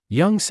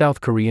Young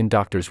South Korean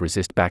doctors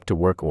resist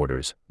back-to-work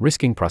orders,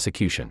 risking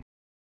prosecution.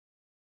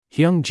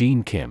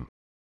 Hyung-Jin Kim.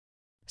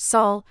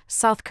 Seoul,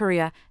 South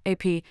Korea,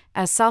 AP,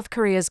 as South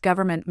Korea's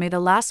government made a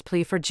last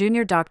plea for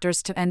junior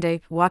doctors to end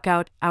a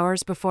walkout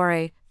hours before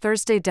a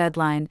Thursday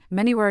deadline,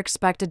 many were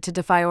expected to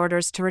defy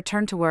orders to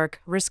return to work,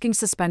 risking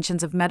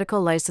suspensions of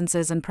medical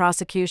licenses and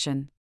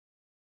prosecution.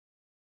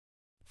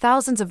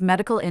 Thousands of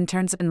medical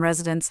interns and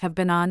residents have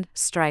been on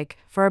strike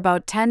for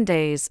about 10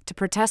 days to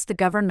protest the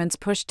government's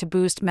push to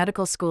boost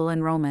medical school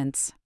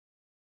enrollments.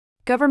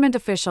 Government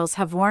officials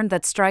have warned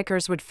that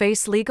strikers would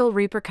face legal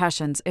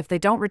repercussions if they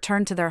don't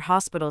return to their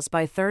hospitals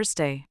by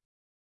Thursday.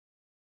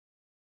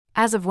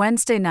 As of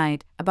Wednesday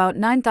night, about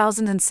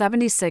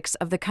 9,076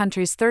 of the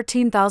country's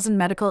 13,000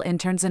 medical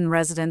interns and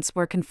residents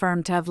were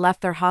confirmed to have left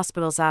their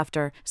hospitals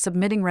after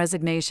submitting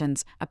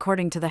resignations,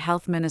 according to the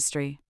Health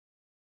Ministry.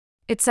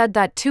 It said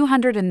that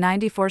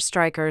 294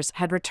 strikers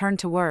had returned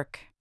to work.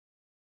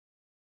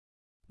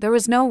 There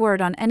was no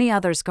word on any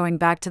others going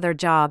back to their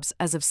jobs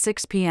as of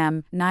 6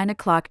 p.m., 9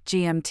 o'clock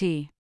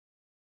GMT.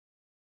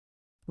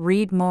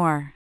 Read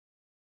more.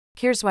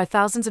 Here's why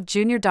thousands of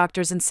junior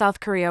doctors in South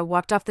Korea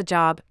walked off the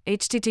job.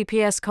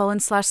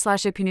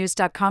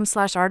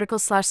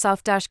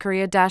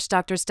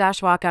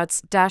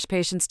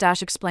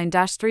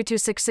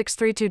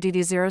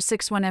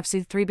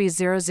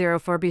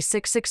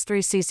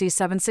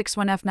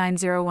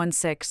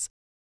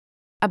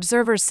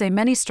 Observers say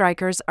many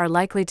strikers are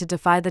likely to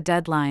defy the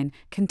deadline,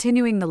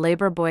 continuing the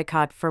labor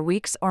boycott for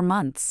weeks or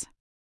months.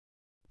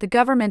 The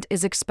government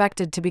is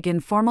expected to begin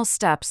formal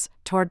steps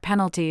toward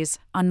penalties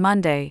on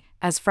Monday,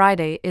 as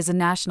Friday is a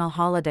national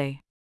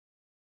holiday.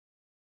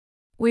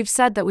 "We've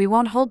said that we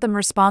won't hold them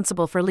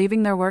responsible for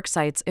leaving their work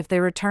sites if they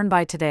return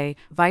by today,"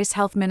 Vice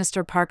Health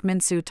Minister Park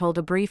Min-soo told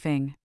a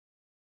briefing.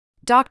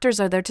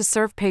 "Doctors are there to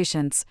serve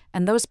patients,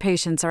 and those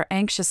patients are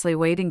anxiously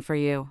waiting for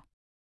you.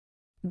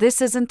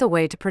 This isn't the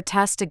way to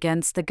protest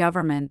against the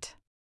government."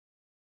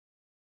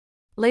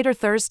 Later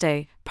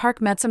Thursday,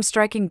 Park met some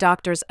striking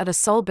doctors at a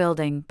Seoul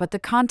building, but the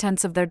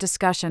contents of their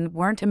discussion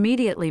weren't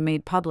immediately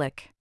made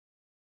public.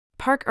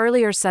 Park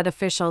earlier said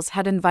officials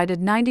had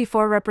invited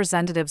 94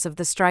 representatives of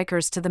the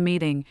strikers to the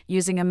meeting,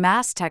 using a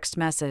mass text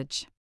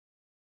message.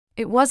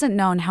 It wasn't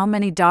known how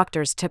many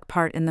doctors took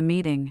part in the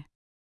meeting.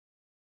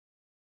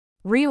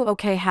 Ryu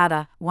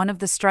Okehata, one of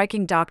the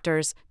striking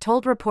doctors,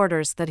 told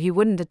reporters that he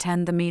wouldn't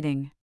attend the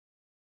meeting.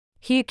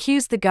 He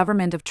accused the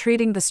government of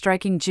treating the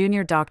striking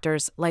junior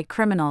doctors like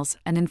criminals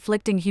and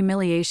inflicting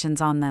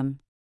humiliations on them.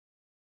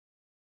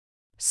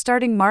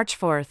 Starting March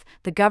 4,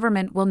 the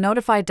government will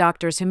notify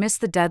doctors who miss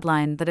the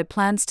deadline that it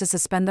plans to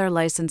suspend their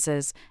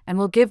licenses and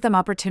will give them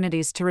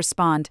opportunities to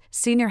respond,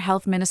 Senior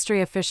Health Ministry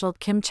official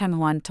Kim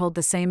Chang-hwan told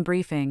the same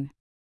briefing.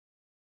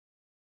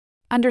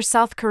 Under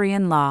South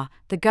Korean law,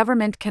 the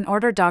government can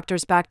order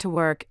doctors back to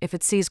work if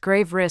it sees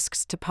grave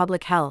risks to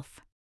public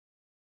health.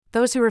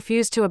 Those who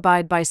refuse to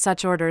abide by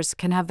such orders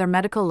can have their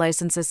medical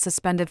licenses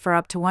suspended for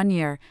up to 1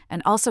 year,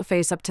 and also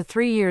face up to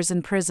 3 years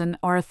in prison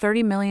or a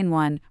 30 million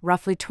won,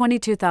 roughly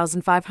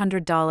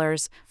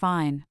 $22,500,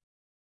 fine.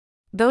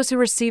 Those who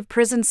receive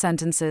prison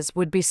sentences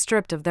would be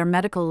stripped of their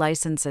medical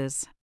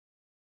licenses.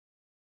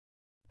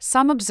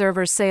 Some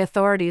observers say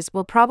authorities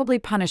will probably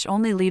punish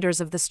only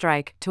leaders of the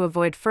strike to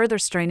avoid further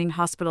straining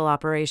hospital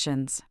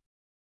operations.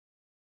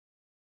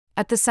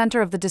 At the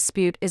center of the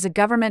dispute is a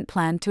government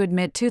plan to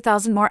admit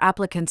 2,000 more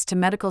applicants to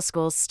medical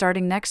schools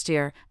starting next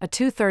year, a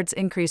 2/3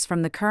 increase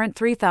from the current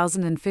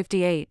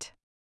 3,058.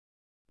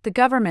 The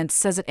government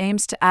says it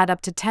aims to add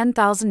up to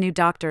 10,000 new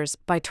doctors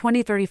by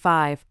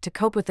 2035 to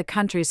cope with the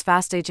country's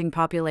fast-aging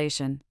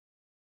population.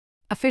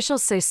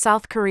 Officials say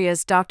South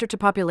Korea's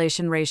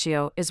doctor-to-population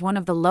ratio is one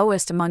of the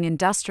lowest among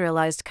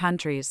industrialized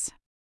countries.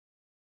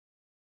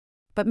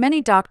 But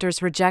many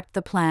doctors reject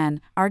the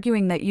plan,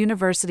 arguing that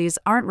universities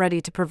aren't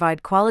ready to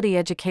provide quality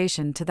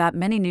education to that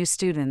many new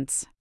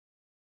students.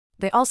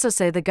 They also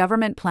say the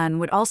government plan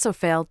would also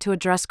fail to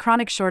address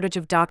chronic shortage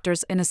of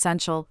doctors in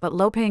essential but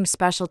low-paying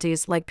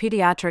specialties like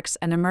pediatrics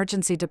and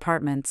emergency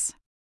departments.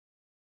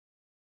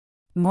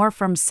 More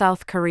from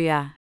South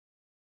Korea.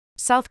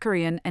 South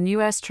Korean and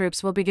U.S.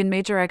 troops will begin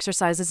major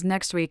exercises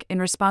next week in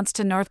response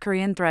to North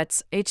Korean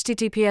threats.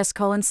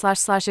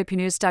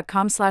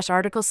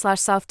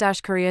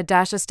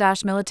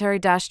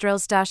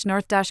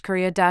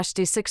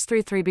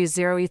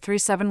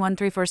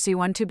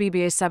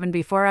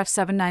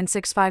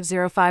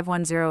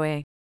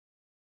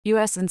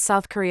 U.S. and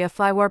South Korea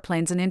fly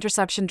warplanes in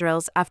interception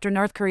drills after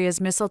North Korea's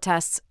missile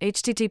tests.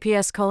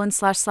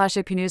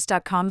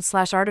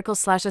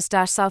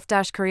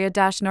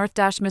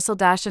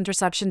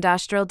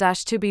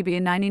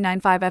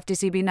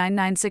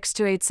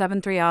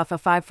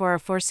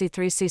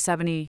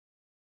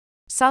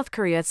 South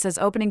Korea says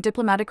opening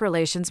diplomatic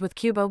relations with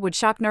Cuba would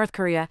shock North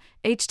Korea.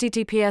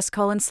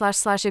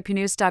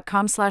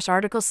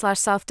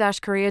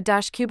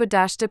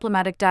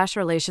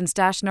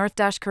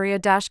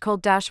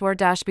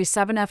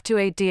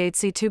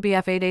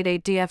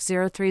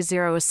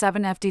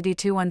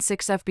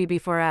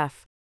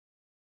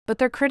 But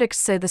their critics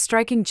say the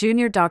striking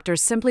junior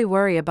doctors simply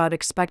worry about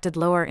expected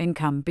lower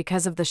income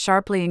because of the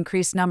sharply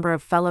increased number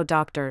of fellow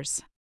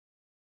doctors.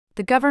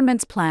 The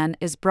government's plan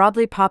is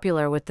broadly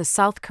popular with the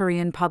South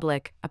Korean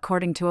public,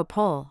 according to a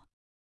poll.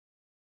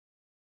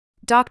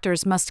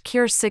 Doctors must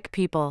cure sick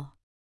people.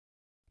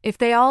 If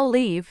they all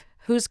leave,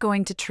 who's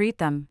going to treat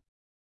them?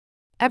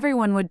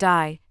 Everyone would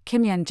die,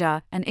 Kim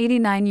Yeon-ja, an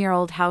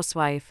 89-year-old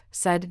housewife,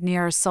 said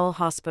near a Seoul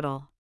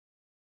hospital.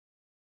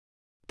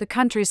 The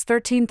country's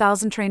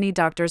 13,000 trainee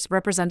doctors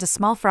represent a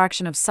small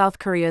fraction of South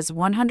Korea's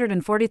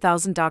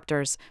 140,000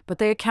 doctors, but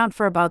they account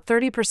for about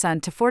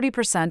 30% to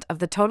 40% of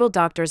the total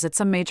doctors at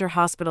some major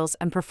hospitals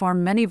and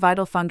perform many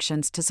vital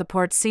functions to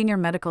support senior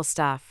medical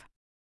staff.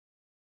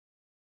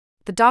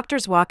 The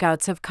doctors'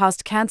 walkouts have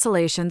caused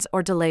cancellations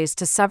or delays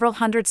to several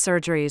hundred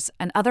surgeries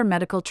and other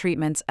medical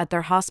treatments at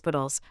their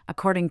hospitals,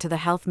 according to the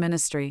health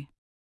ministry.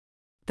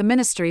 The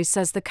ministry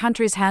says the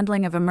country's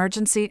handling of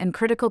emergency and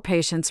critical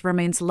patients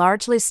remains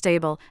largely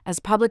stable as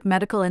public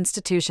medical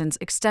institutions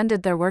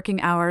extended their working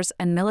hours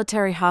and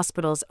military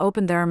hospitals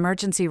opened their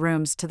emergency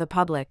rooms to the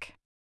public.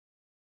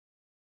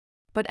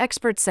 But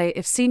experts say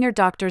if senior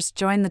doctors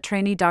join the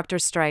trainee doctor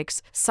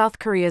strikes, South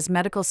Korea's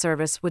medical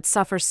service would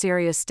suffer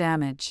serious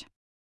damage.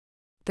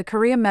 The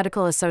Korea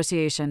Medical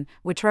Association,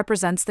 which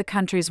represents the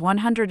country's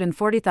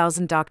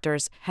 140,000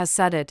 doctors, has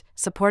said it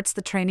supports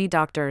the trainee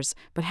doctors,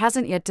 but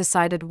hasn't yet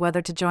decided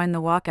whether to join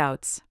the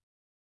walkouts.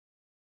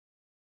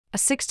 A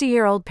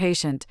 60-year-old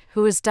patient,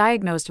 who was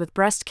diagnosed with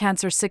breast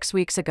cancer 6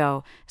 weeks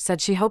ago,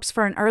 said she hopes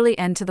for an early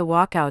end to the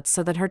walkouts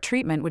so that her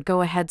treatment would go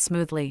ahead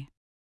smoothly.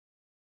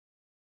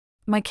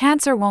 My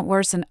cancer won't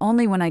worsen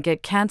only when I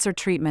get cancer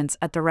treatments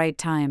at the right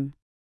time.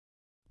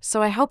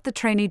 So I hope the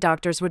trainee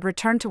doctors would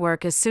return to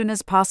work as soon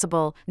as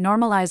possible,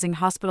 normalizing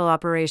hospital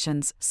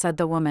operations, said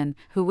the woman,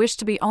 who wished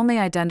to be only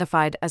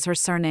identified as her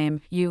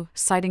surname, Yu,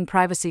 citing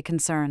privacy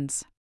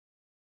concerns.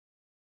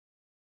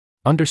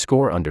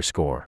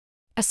 ___.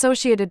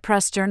 Associated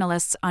Press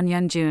journalists An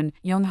Yeon-jun,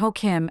 Yong-ho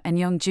Kim and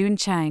Yong-jun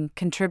Chang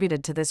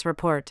contributed to this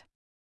report.